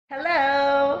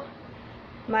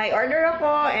May order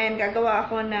ako and gagawa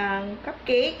ako ng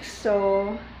cupcakes.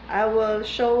 So, I will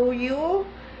show you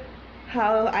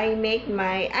how I make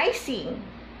my icing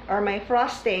or my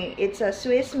frosting. It's a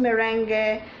Swiss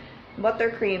Meringue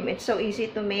Buttercream. It's so easy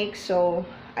to make, so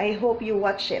I hope you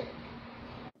watch it.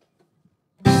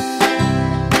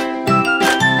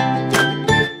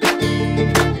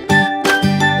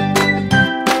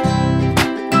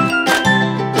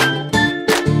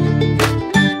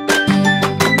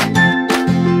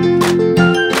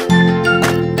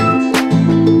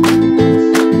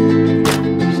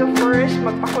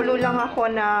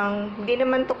 Hindi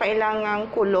naman to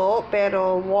kailangang kulo,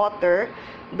 pero water.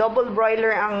 Double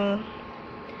broiler ang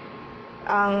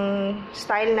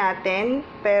style natin,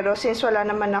 pero since wala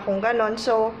naman akong ganon,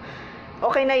 so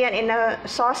okay na yan. In a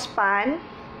saucepan,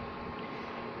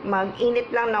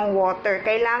 mag-init lang ng water.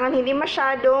 Kailangan hindi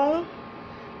masyadong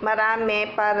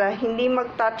marami para hindi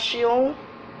mag-touch yung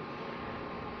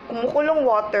kumukulong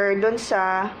water dun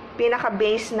sa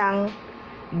pinaka-base ng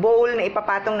bowl na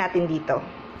ipapatong natin dito.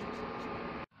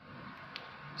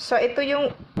 So, ito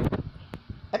yung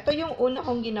una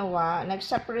kong ginawa.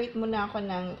 Nag-separate muna ako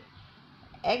ng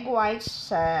egg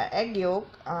whites sa egg yolk.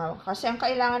 Kasi ang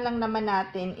kailangan lang naman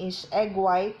natin is egg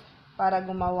white para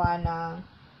gumawa ng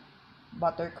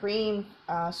buttercream.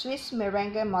 Swiss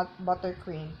Meringue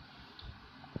Buttercream.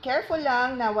 Careful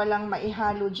lang na walang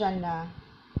maihalo dyan na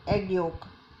egg yolk.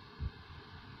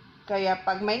 Kaya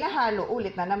pag may nahalo,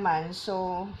 ulit na naman.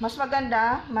 So, mas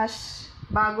maganda, mas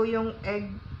bago yung egg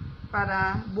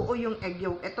para buo yung egg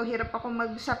yolk. Ito, hirap ako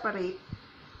mag-separate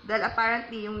dahil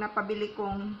apparently yung napabili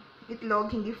kong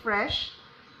itlog hindi fresh.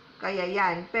 Kaya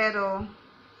yan. Pero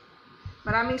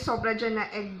maraming sobra dyan na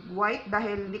egg white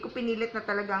dahil hindi ko pinilit na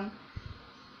talagang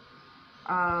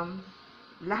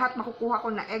lahat makukuha ko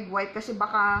na egg white kasi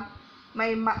baka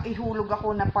may maihulog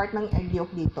ako na part ng egg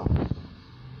yolk dito.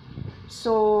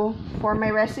 So, for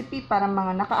my recipe, para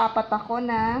mga nakaapat ako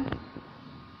na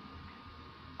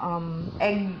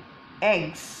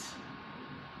eggs.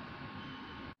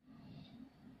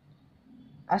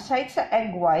 Aside sa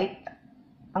egg white,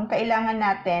 ang kailangan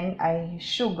natin ay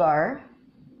sugar,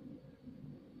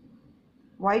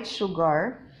 white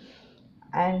sugar,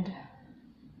 and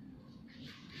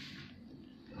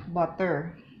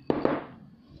butter.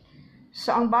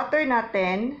 So, ang butter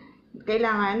natin,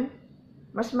 kailangan,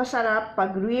 mas masarap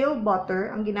pag real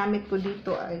butter. Ang ginamit ko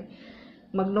dito ay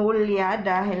Magnolia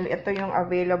dahil ito yung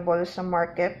available sa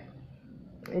market.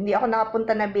 Hindi ako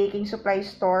nakapunta na baking supply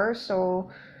store, so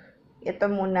ito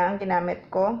muna ang ginamit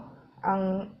ko.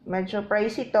 Ang medyo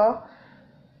pricey to,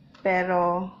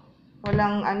 pero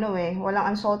walang walang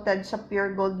unsalted sa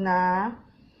pure gold na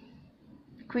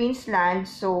Queensland,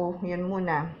 so yun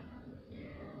muna.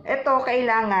 Ito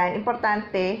kailangan,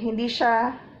 importante, hindi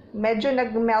siya medyo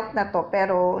nag-melt na to,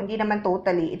 pero hindi naman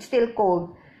totally, it's still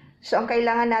cold. So, ang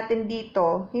kailangan natin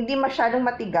dito, hindi masyadong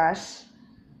matigas,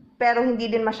 pero hindi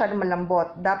din masyadong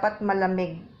malambot. Dapat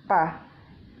malamig pa.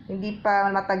 Hindi pa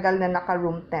matagal na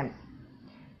naka-room temp.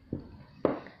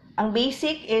 Ang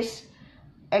basic is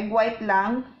egg white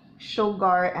lang,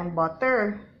 sugar, and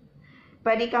butter.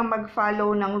 Pwede kang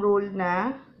mag-follow ng rule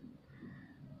na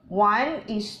 1:2,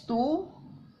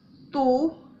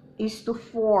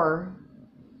 2:4.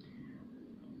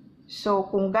 So,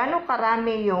 kung gaano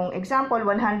karami yung, example,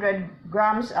 100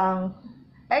 grams ang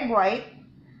egg white,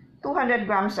 200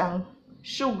 grams ang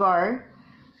sugar,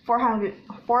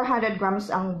 400 grams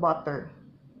ang butter.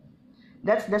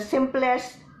 That's the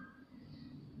simplest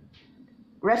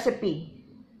recipe.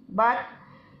 But,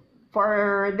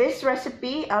 for this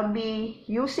recipe, I'll be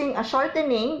using a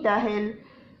shortening dahil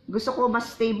gusto ko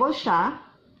mas stable siya.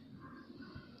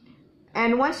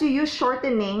 And once you use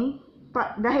shortening,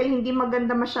 dahil hindi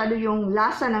maganda masyado yung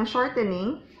lasa ng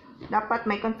shortening, dapat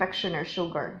may confectioner's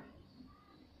sugar.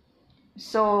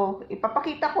 So,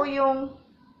 ipapakita ko yung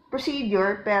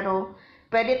procedure, pero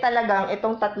pwede talagang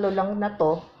itong tatlo lang na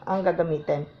to ang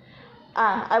gagamitin.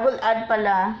 I will add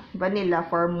pala vanilla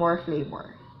for more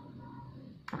flavor.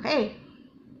 Okay.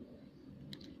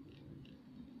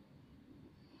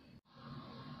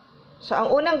 So,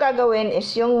 ang unang gagawin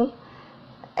is yung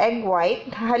egg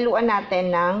white, haluan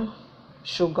natin ng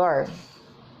sugar.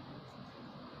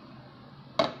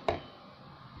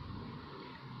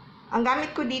 Ang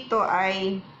gamit ko dito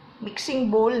ay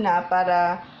mixing bowl na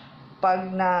para pag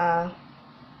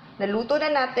naluto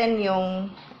na natin yung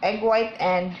egg white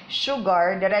and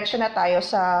sugar, diretso na tayo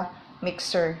sa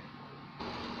mixer.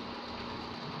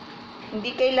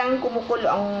 Hindi kailangang kumukulo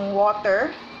ang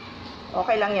water.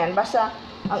 Okay lang yan. Basta,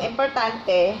 ang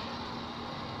importante,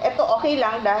 ito okay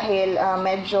lang dahil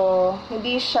medyo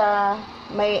hindi siya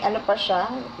may ano pa siya,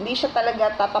 hindi siya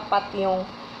talaga tatapat yung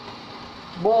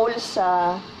bowl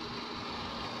sa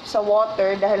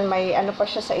water dahil may ano pa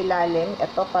siya sa ilalim.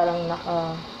 Ito parang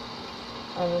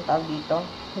ano tawag dito?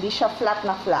 Hindi siya flat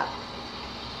na flat.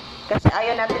 Kasi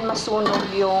ayaw natin masunog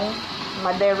yung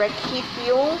ma-direct heat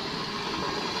yung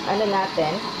ano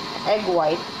natin, egg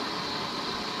white.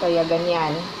 Kaya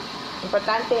ganyan.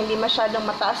 Importante, hindi masyadong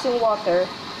mataas yung water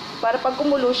para pag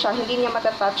kumulo siya, hindi niya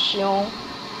matatouch yung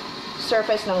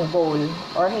surface ng bowl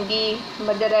or hindi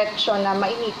madiretso na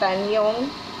mainitan yung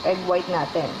egg white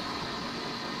natin.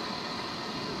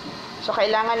 So,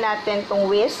 kailangan natin itong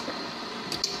whisk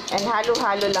and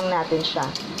halo-halo lang natin siya.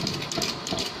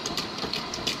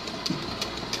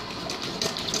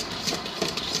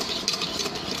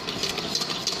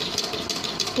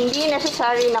 Hindi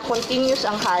necessary na continuous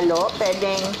ang halo.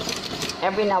 Pwedeng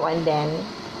every now and then.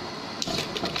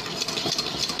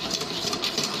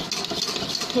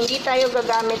 Hindi tayo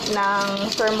gagamit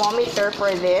ng thermometer for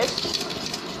this.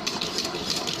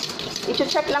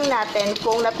 I-check lang natin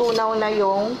kung natunaw na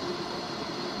yung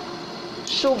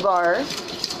sugar.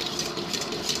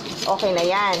 Okay na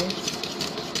yan.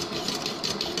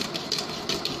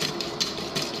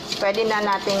 Pwede na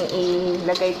natin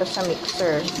ilagay ito sa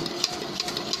mixer.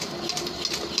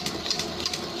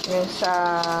 Yung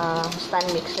sa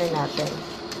stand mixer natin.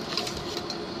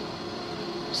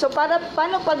 So,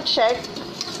 paano pag-check?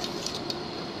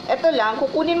 Ito lang,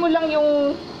 kukunin mo lang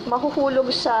yung mahuhulog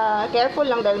sa, careful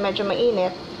lang dahil medyo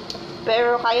mainit,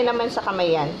 pero kaya naman sa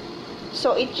kamay yan.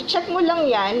 So, i-check mo lang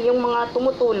yan, yung mga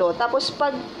tumutulo. Tapos,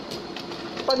 pag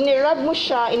ni-rub mo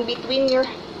siya in between your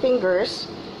fingers,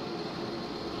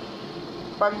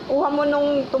 pag kuha mo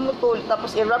nung tumutulo,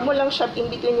 tapos i-rub mo lang siya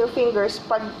in between your fingers,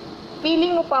 pag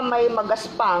feeling mo pa may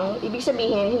magaspang, ibig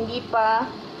sabihin, hindi pa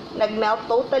nag-melt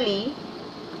totally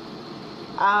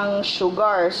ang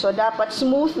sugar. So, dapat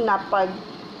smooth na pag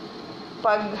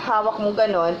hawak mo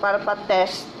ganon para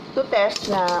to test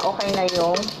na okay na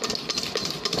yung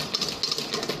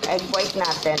egg white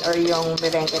natin or yung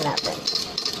merengue natin.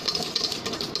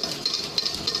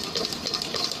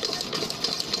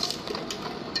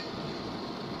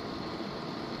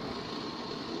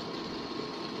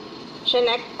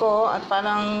 Chinek ko at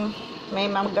parang may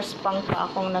magaspang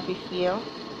pa akong nafe-feel.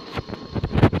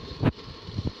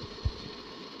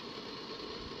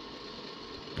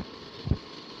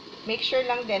 Make sure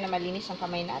lang din na malinis ang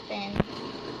kamay natin.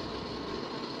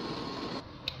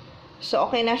 So,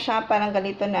 okay na siya. Parang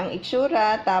ganito na ang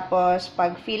itsura. Tapos,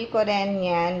 pag feel ko rin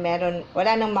yan,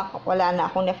 wala na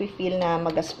akong nafe-feel na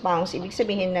magaspang. So, ibig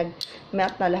sabihin,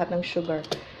 nag-melt na lahat ng sugar.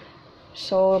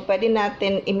 So, pwede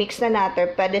natin, i-mix na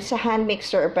natin. Pwede sa hand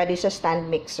mixer or pwede sa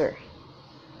stand mixer.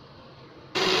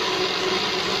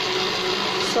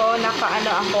 So,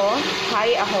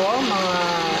 high ako, mga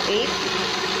 8.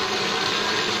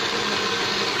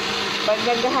 Pag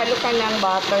naghahalo ka ng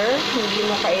butter, hindi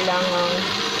mo kailangang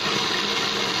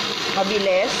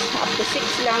mabilis. Up to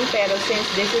 6 lang, pero since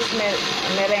this is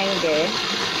merengue,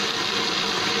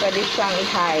 pwede siyang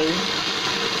i-high.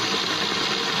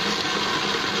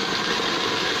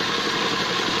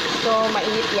 So,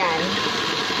 mainit yan.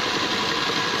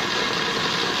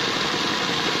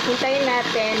 Hintayin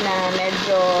natin na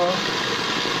medyo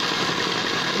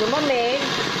lumamig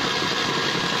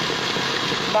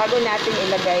bago natin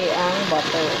ilagay ang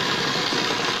butter.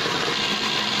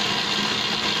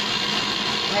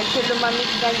 Medyo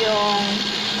lumamig na yung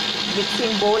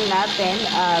mixing bowl natin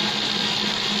at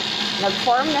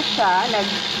nag-form na siya,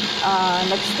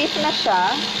 nag-stiff na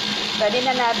siya. Pwede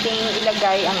na nating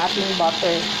ilagay ang ating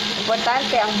butter.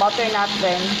 Importante, ang butter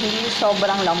natin hindi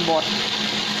sobrang lambot.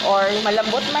 Or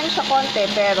malambot man siya konti,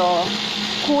 pero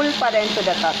cool pa rin to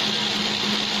the touch.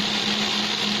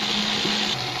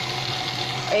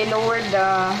 I lowered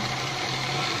the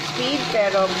speed,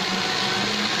 pero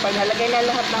pag nalagay na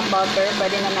lahat ng butter,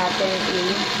 pwede na natin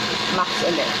i-max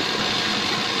ulit.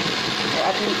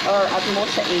 Or at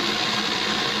most sa 8.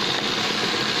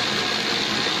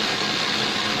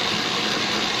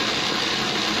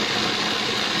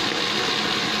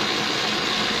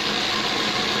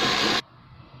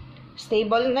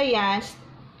 Stable na yan,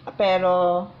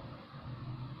 pero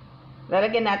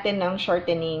lalagyan natin ng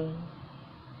shortening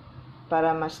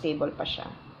para mas stable pa siya.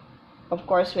 Of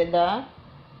course, with the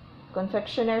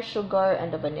Confectioners Sugar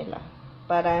and the vanilla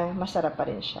para masarap pa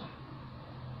rin siya.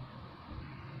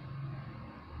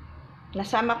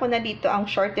 Nasama ko na dito ang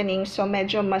shortening, so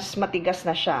medyo mas matigas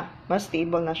na siya, mas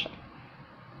stable na siya.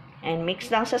 And mix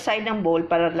lang sa side ng bowl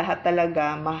para lahat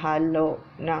talaga mahalo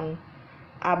ng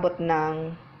abot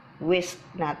ng whisk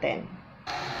natin.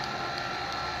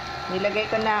 Nilagay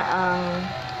ko na ang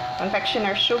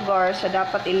Confectioners Sugar. So,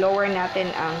 dapat i-lower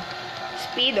natin ang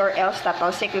speed or else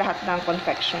tatalsik lahat ng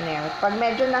confectioner. Pag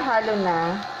medyo nahalo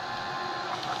na,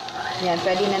 yan,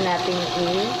 pwede na natin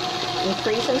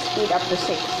i-increase ang speed up to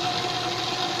 6.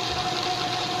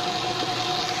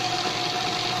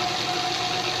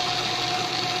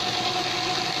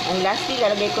 And lastly,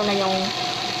 lalagay ko na yung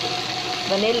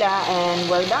vanilla and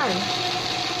we're done.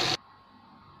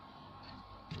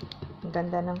 Ang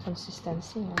ganda ng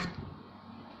consistency.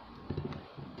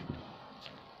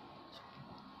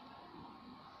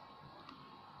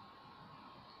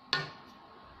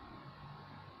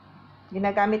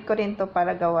 Ginagamit ko rin to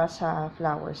para gawa sa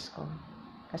flowers ko.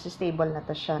 Kasi stable na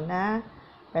to siya na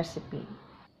recipe.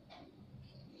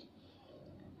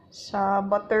 Sa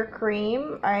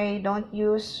buttercream, I don't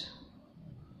use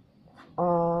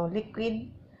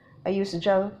liquid. I use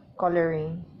gel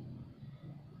coloring.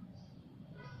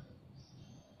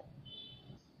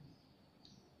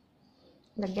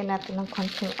 Lagyan natin ng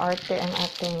konting arte ang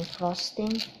ating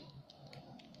frosting.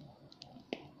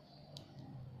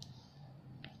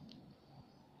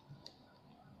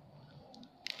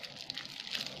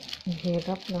 Ang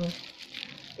hirap ng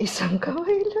isang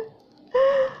kamay lang.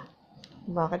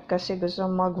 Bakit kasi gusto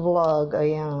mag-vlog?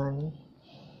 Ayan.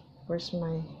 Where's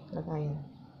my lagayan?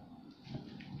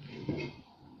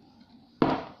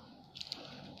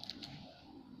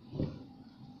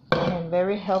 Ayan,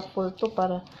 very helpful to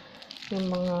para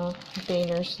yung mga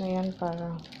containers na yan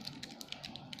para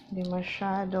hindi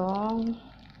masyadong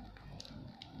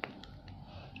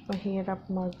mahirap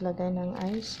maglagay ng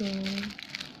icing.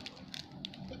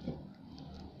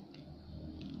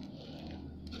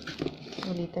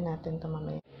 Ulitin natin ito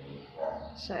mamaya.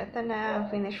 So, ito na ang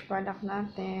finished product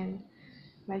natin.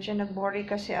 Medyo nag-worry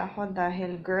kasi ako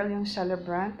dahil girl yung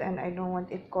celebrant and I don't want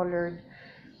it colored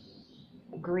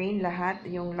green lahat.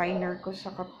 Yung liner ko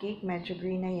sa cupcake, medyo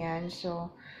green na yan.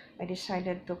 So, I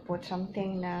decided to put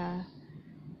something na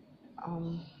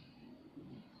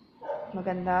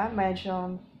maganda.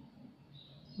 Medyo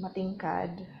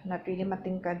matingkad. Not really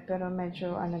matingkad, pero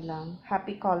medyo ano lang,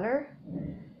 happy color.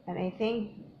 And I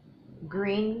think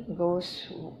green goes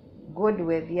good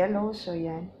with yellow, so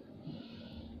yan.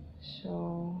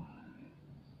 So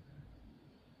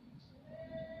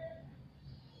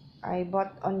I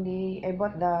bought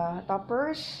the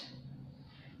toppers.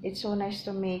 It's so nice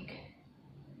to make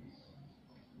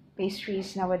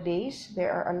pastries nowadays.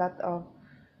 There are a lot of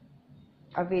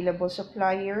available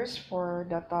suppliers for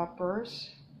the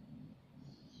toppers.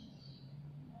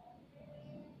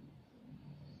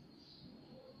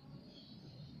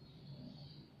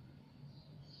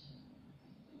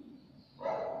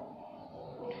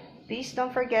 Please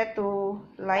don't forget to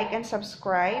like and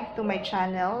subscribe to my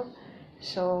channel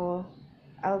so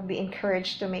I'll be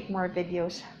encouraged to make more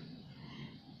videos.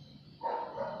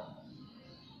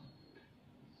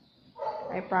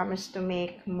 I promise to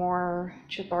make more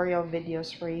tutorial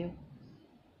videos for you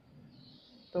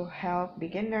to help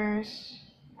beginners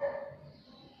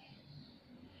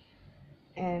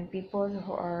and people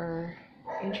who are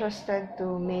interested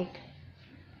to make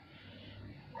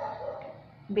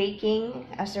baking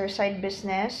as their side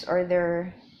business or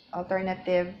their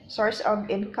alternative source of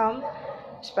income,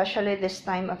 especially this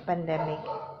time of pandemic.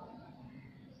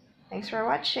 Thanks for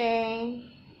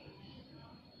watching.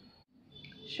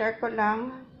 Share ko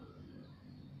lang.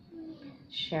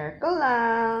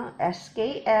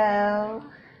 SKL.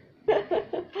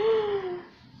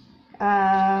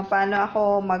 Paano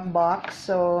ako mag-box?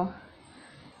 So,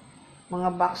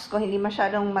 mga box ko hindi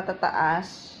masyadong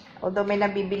matataas. Although may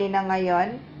nabibili na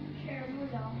ngayon. Share mo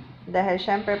lang. Dahil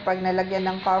syempre pag nalagyan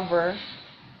ng cover,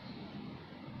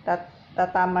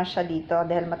 tatama siya dito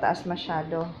dahil mataas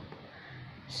masyado.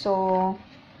 So,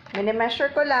 mini-measure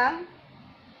ko lang.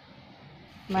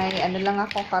 May ano lang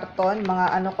ako karton, mga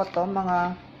ano ko to, mga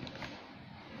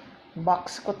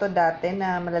box ko to dati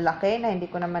na malalaki na hindi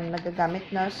ko naman nagagamit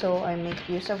na. So, I make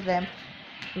use of them.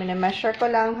 Mini-measure ko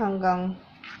lang hanggang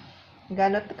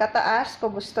gano't kataas ko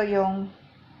gusto yung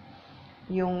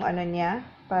ano niya,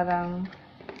 parang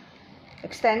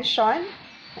extension,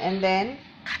 and then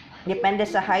depende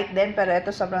sa height din, pero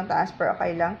ito sobrang taas pero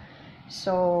okay lang.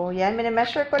 So yan,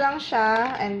 mini-measure ko lang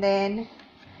siya, and then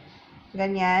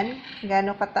ganyan,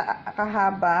 gano'n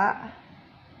kahaba,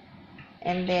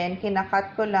 and then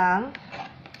kinakat ko lang.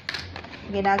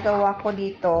 Ginagawa ko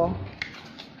dito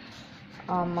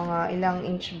mga ilang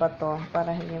inch ba to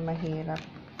para hindi mahirap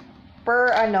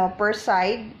per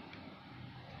side.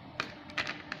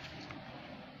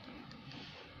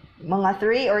 Mga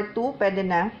 3 or 2, pwede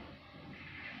na.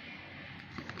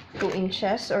 2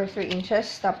 inches or 3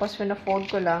 inches. Tapos, pina-fold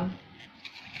ko lang.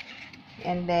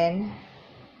 And then,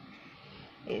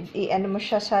 i-ano mo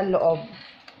siya sa loob.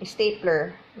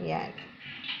 Stapler. Yan.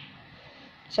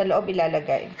 Sa loob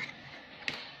ilalagay.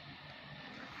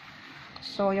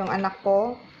 So, yung anak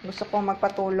ko, gusto kong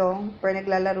magpatulong, pero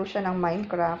naglalaro siya ng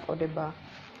Minecraft, o diba?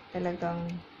 Talagang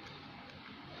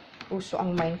uso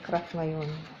ang Minecraft ngayon.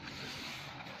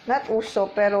 Not uso,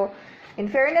 pero in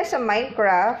fairness sa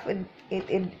Minecraft, it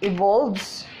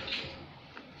evolves.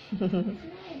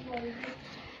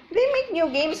 They make new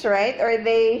games, right? Or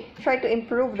they try to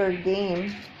improve their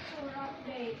game.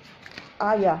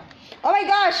 Ah, yeah. Oh my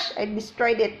gosh! I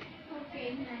destroyed it.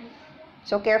 Okay, nice.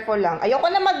 So, careful lang. Ayoko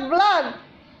na mag-vlog!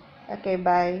 Okay,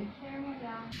 bye.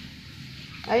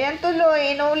 Ayan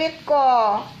tuloy, inulit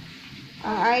ko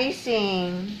ang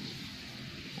icing.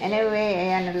 Anyway,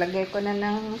 ayan, nalagay ko na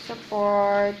ng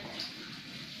support.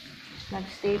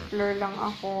 Nag-stapler lang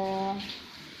ako.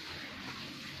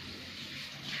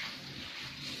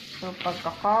 So,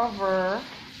 pagka-cover,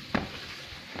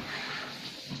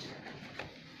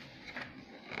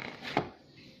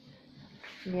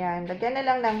 yan, lagyan na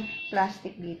lang ng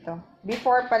plastic dito.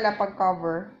 Before pala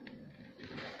pag-cover,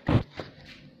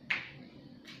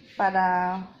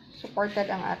 para supported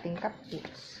ang ating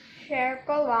cupcakes. Share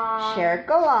ko lang. Share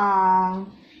ko lang.